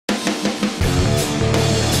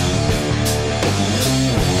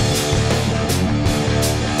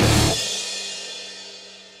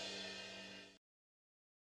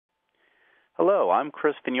Hello, I'm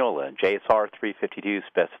Chris Vignola, JSR 352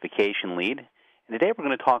 Specification Lead, and today we're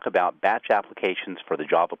going to talk about batch applications for the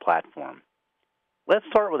Java platform. Let's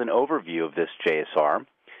start with an overview of this JSR.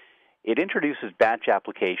 It introduces batch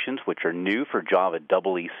applications, which are new for Java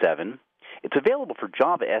EE7. It's available for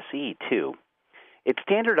Java SE, too. It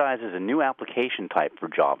standardizes a new application type for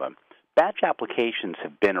Java. Batch applications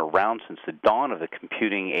have been around since the dawn of the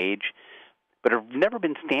computing age, but have never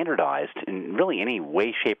been standardized in really any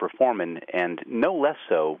way, shape, or form, and no less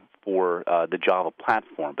so for the Java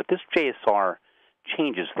platform. But this JSR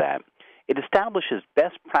changes that. It establishes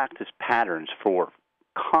best practice patterns for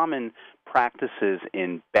common practices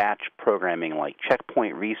in batch programming like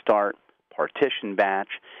checkpoint restart, partition batch,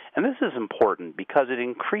 and this is important because it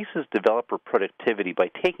increases developer productivity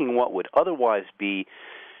by taking what would otherwise be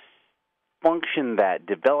function that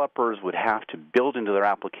developers would have to build into their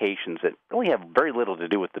applications that really have very little to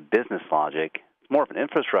do with the business logic. It's more of an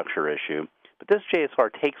infrastructure issue. But this JSR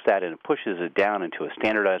takes that and pushes it down into a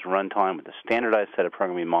standardized runtime with a standardized set of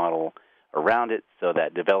programming model around it so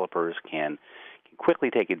that developers can quickly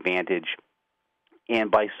take advantage and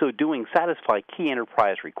by so doing satisfy key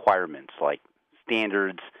enterprise requirements like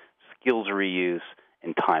standards, skills reuse,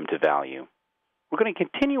 and time to value. We're going to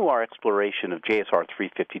continue our exploration of JSR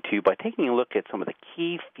 352 by taking a look at some of the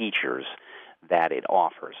key features that it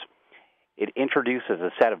offers. It introduces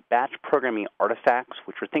a set of batch programming artifacts,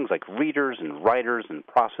 which are things like readers and writers and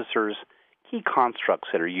processors, key constructs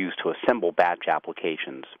that are used to assemble batch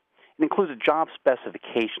applications. It includes a job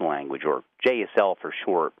specification language, or JSL for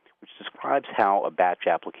short, which describes how a batch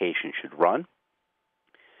application should run.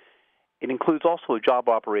 It includes also a job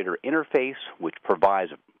operator interface, which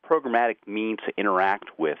provides a programmatic means to interact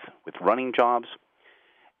with running jobs.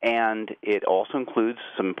 And it also includes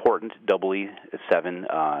some important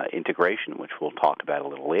EE7 integration, which we'll talk about a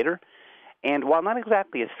little later. And while not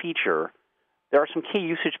exactly a feature, there are some key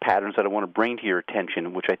usage patterns that I want to bring to your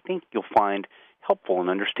attention, which I think you'll find helpful in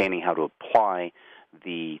understanding how to apply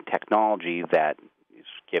the technology that is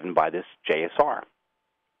given by this JSR.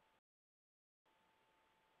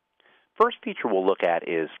 First feature we'll look at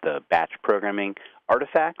is the batch programming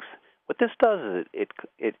artifacts. What this does is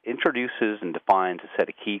it introduces and defines a set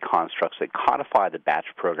of key constructs that codify the batch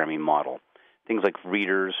programming model. Things like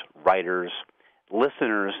readers, writers,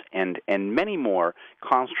 listeners, and many more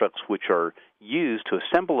constructs which are used to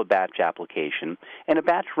assemble a batch application, and a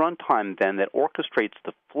batch runtime then that orchestrates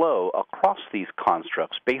the flow across these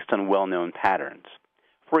constructs based on well-known patterns.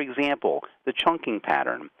 For example, the chunking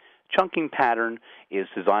pattern. Chunking pattern is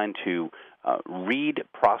designed to read,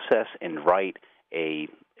 process, and write a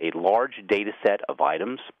large data set of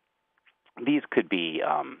items. These could be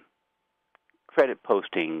credit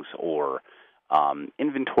postings or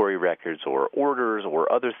inventory records or orders or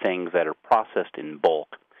other things that are processed in bulk.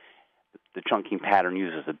 The chunking pattern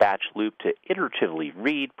uses a batch loop to iteratively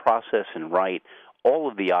read, process, and write all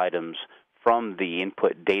of the items from the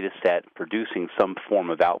input data set, producing some form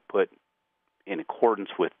of output in accordance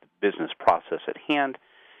with the business process at hand,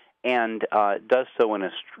 and does so in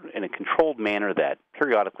a controlled manner that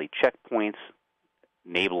periodically checkpoints,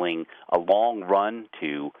 enabling a long run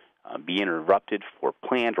to be interrupted for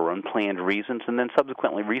planned or unplanned reasons, and then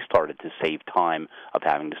subsequently restarted to save time of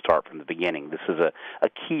having to start from the beginning. This is a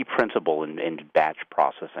key principle in batch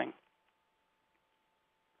processing.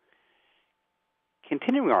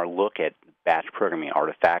 Continuing our look at batch programming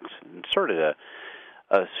artifacts, inserted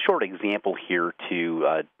a short example here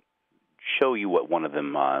to show you what one of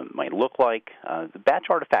them might look like. The batch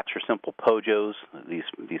artifacts are simple POJOs.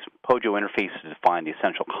 These POJO interfaces define the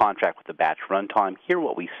essential contract with the batch runtime. Here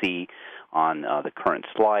what we see on the current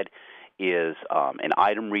slide is an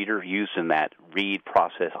item reader used in that read,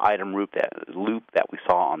 process, item loop that we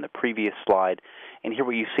saw on the previous slide. And here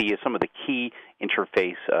what you see is some of the key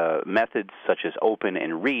interface methods, such as open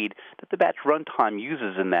and read, that the batch runtime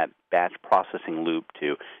uses in that batch processing loop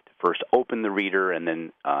to first open the reader and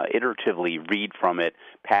then iteratively read from it,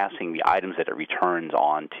 passing the items that it returns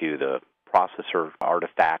on to the processor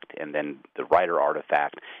artifact and then the writer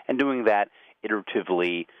artifact, and doing that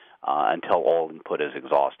iteratively until all input is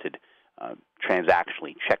exhausted,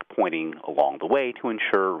 transactionally checkpointing along the way to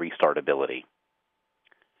ensure restartability.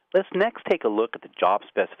 Let's next take a look at the job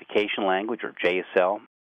specification language, or JSL.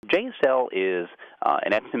 JSL is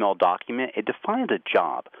an XML document. It defines a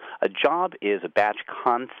job. A job is a batch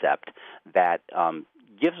concept that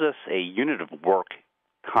gives us a unit of work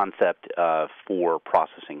concept for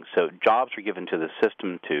processing. So jobs are given to the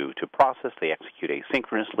system to process. They execute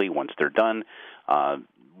asynchronously. Once they're done,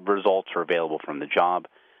 results are available from the job.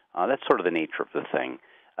 That's sort of the nature of the thing.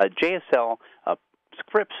 JSL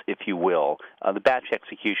scripts, if you will, the batch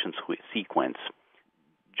execution sequence.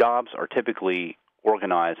 Jobs are typically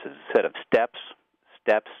organized as a set of steps.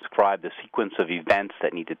 Steps describe the sequence of events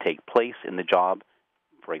that need to take place in the job.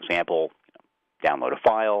 For example, download a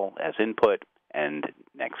file as input, and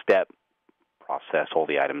next step, process all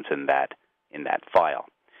the items in that file.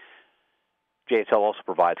 JSL also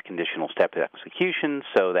provides conditional step execution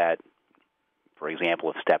so that, for example,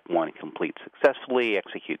 if step 1 completes successfully,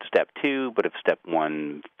 execute step 2, but if step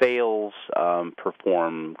 1 fails,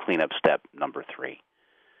 perform cleanup step number 3.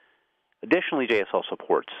 Additionally, JSL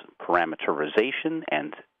supports parameterization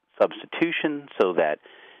and substitution so that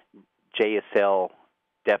JSL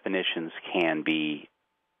definitions can be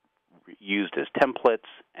used as templates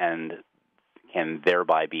and can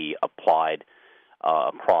thereby be applied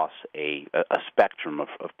across a spectrum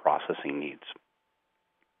of processing needs.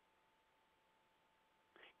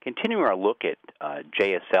 Continuing our look at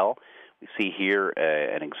JSL, we see here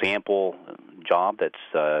an example job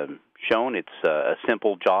that's shown. It's a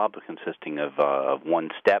simple job consisting of one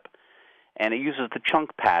step, and it uses the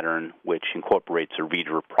chunk pattern, which incorporates a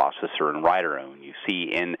reader, processor, and writer. And you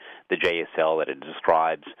see in the JSL that it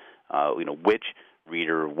describes which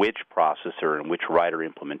reader, which processor, and which writer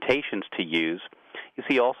implementations to use. You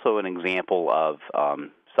see also an example of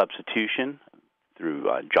substitution through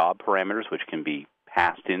job parameters, which can be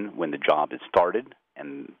passed in when the job is started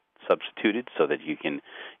and substituted so that you can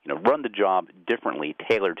run the job differently,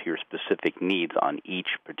 tailored to your specific needs on each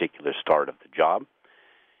particular start of the job.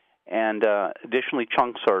 And additionally,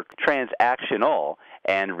 chunks are transactional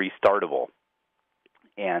and restartable.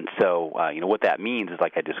 And so what that means is,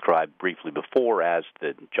 like I described briefly before, as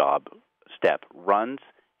the job step runs,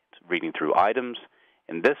 it's reading through items.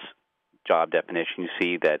 In this job definition, you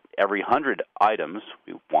see that every 100 items,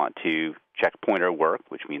 we want to check pointer work,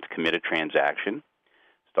 which means commit a transaction,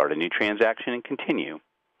 start a new transaction, and continue.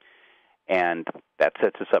 And that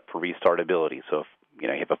sets us up for restartability. So if you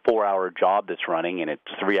have a 4-hour job that's running and it's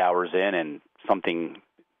 3 hours in and something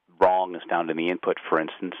wrong is found in the input, for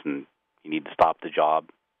instance, and you need to stop the job,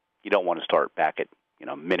 you don't want to start back at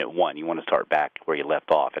minute 1. You want to start back where you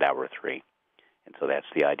left off at hour 3. And so that's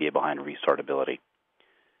the idea behind restartability.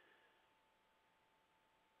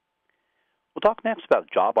 We'll talk next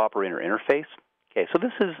about job operator interface. Okay, so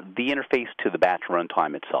this is the interface to the batch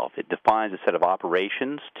runtime itself. It defines a set of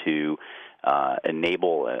operations to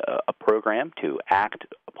enable a program to act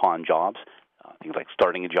upon jobs, things like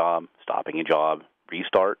starting a job, stopping a job,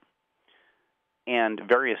 restart, and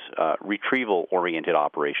various retrieval-oriented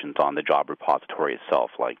operations on the job repository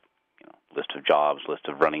itself, like list of jobs, list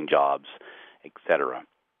of running jobs, etc.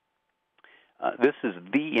 This is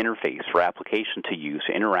the interface for application to use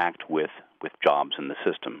to interact with jobs in the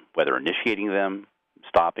system, whether initiating them,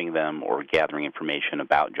 stopping them, or gathering information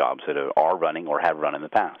about jobs that are running or have run in the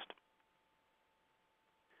past.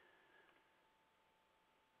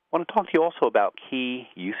 I want to talk to you also about key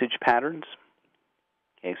usage patterns.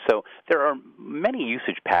 Okay, so there are many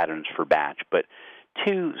usage patterns for batch, but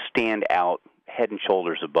two stand out head and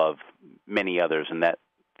shoulders above many others, in that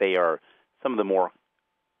they are some of the more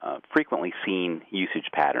frequently seen usage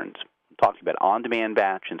patterns. I'm talking about on-demand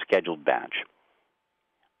batch and scheduled batch.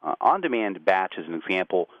 On-demand batch is an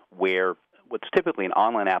example where what's typically an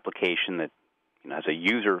online application that has a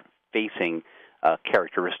user-facing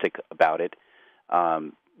characteristic about it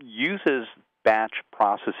uses batch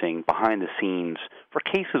processing behind the scenes for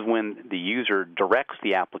cases when the user directs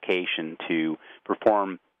the application to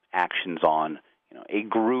perform actions on a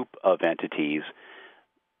group of entities,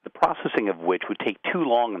 the processing of which would take too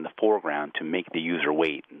long in the foreground to make the user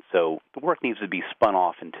wait. And so the work needs to be spun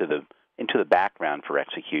off into the background for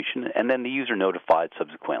execution, and then the user notified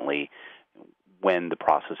subsequently when the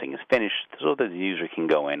processing is finished so that the user can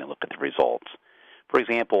go in and look at the results. For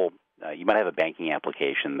example, you might have a banking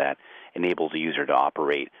application that enables a user to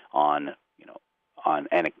operate on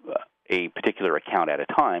a particular account at a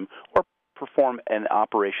time, or perform an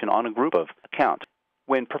operation on a group of accounts.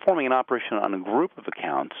 When performing an operation on a group of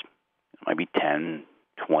accounts, it might be 10,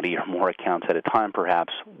 20 or more accounts at a time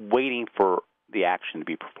perhaps, waiting for the action to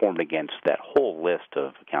be performed against that whole list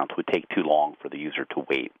of accounts would take too long for the user to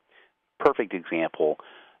wait. Perfect example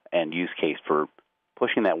and use case for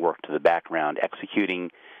pushing that work to the background, executing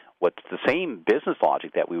what's the same business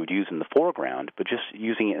logic that we would use in the foreground, but just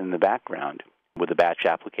using it in the background with a batch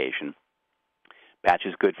application. Batch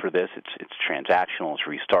is good for this. It's transactional. It's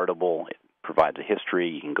restartable. It provides a history.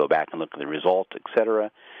 You can go back and look at the results,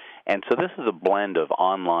 etc. And so this is a blend of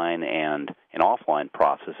online and offline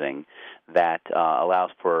processing that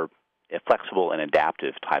allows for a flexible and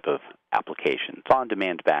adaptive type of application. It's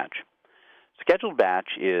on-demand batch. Scheduled batch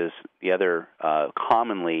is the other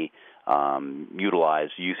commonly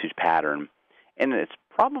utilized usage pattern, and it's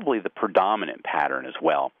probably the predominant pattern as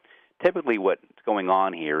well. Typically what's going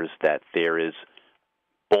on here is that there is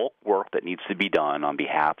bulk work that needs to be done on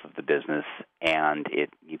behalf of the business, and it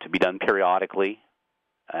needs to be done periodically,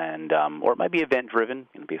 and or it might be event-driven,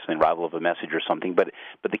 based on the arrival of a message or something. But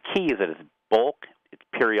the key is that it's bulk, it's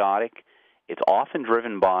periodic, it's often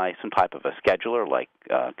driven by some type of a scheduler like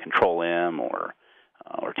Control-M or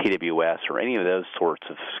TWS or any of those sorts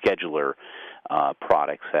of scheduler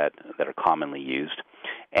products that are commonly used.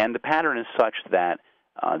 And the pattern is such that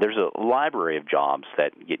there's a library of jobs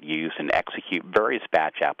that get used and execute various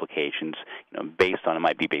batch applications, it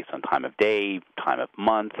might be based on time of day, time of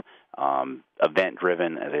month,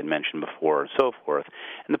 event-driven, as I mentioned before, and so forth.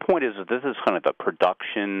 And the point is that this is kind of a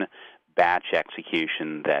production batch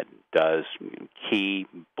execution that does key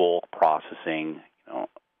bulk processing,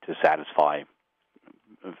 to satisfy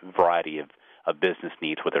a variety of business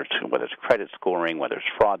needs, whether it's credit scoring, whether it's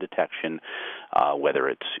fraud detection, whether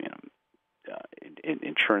it's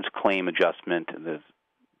insurance claim adjustment.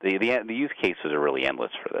 The use cases are really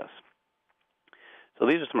endless for this. So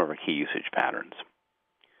these are some of our key usage patterns.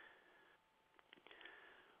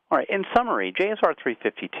 All right, in summary, JSR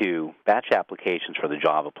 352, batch applications for the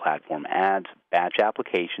Java platform, adds batch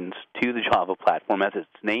applications to the Java platform. As its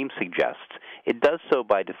name suggests, it does so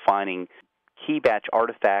by defining key batch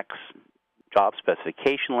artifacts, job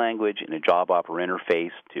specification language, and a job opera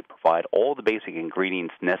interface to provide all the basic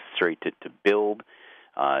ingredients necessary to build,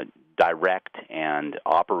 direct, and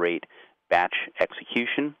operate batch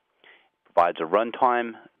execution. It provides a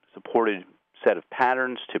runtime supported set of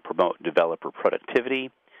patterns to promote developer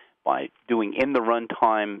productivity by doing in the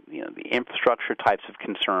runtime, the infrastructure types of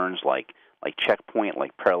concerns like checkpoint,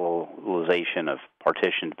 like parallelization of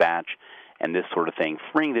partitioned batch, and this sort of thing,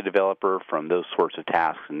 freeing the developer from those sorts of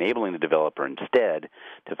tasks, enabling the developer instead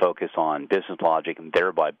to focus on business logic and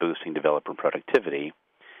thereby boosting developer productivity.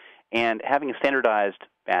 And having a standardized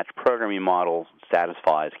batch programming model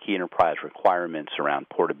satisfies key enterprise requirements around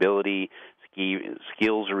portability,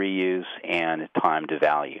 skills reuse, and time to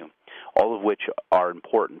value, all of which are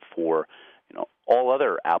important for all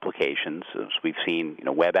other applications, as we've seen,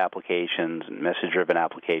 web applications and message-driven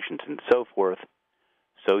applications and so forth.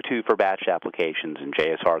 So too for batch applications, and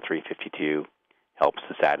JSR 352 helps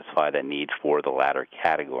to satisfy that need for the latter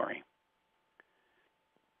category.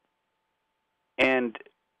 And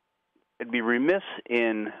I'd be remiss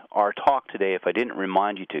in our talk today if I didn't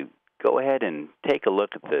remind you to go ahead and take a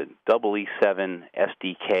look at the EE7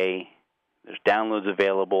 SDK. There's downloads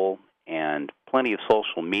available and plenty of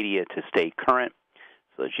social media to stay current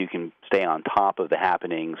so that you can stay on top of the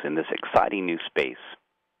happenings in this exciting new space.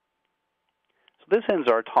 So this ends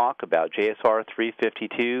our talk about JSR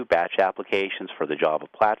 352, batch applications for the Java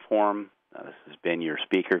platform. This has been your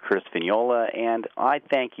speaker, Chris Vignola, and I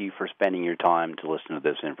thank you for spending your time to listen to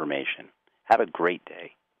this information. Have a great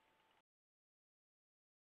day.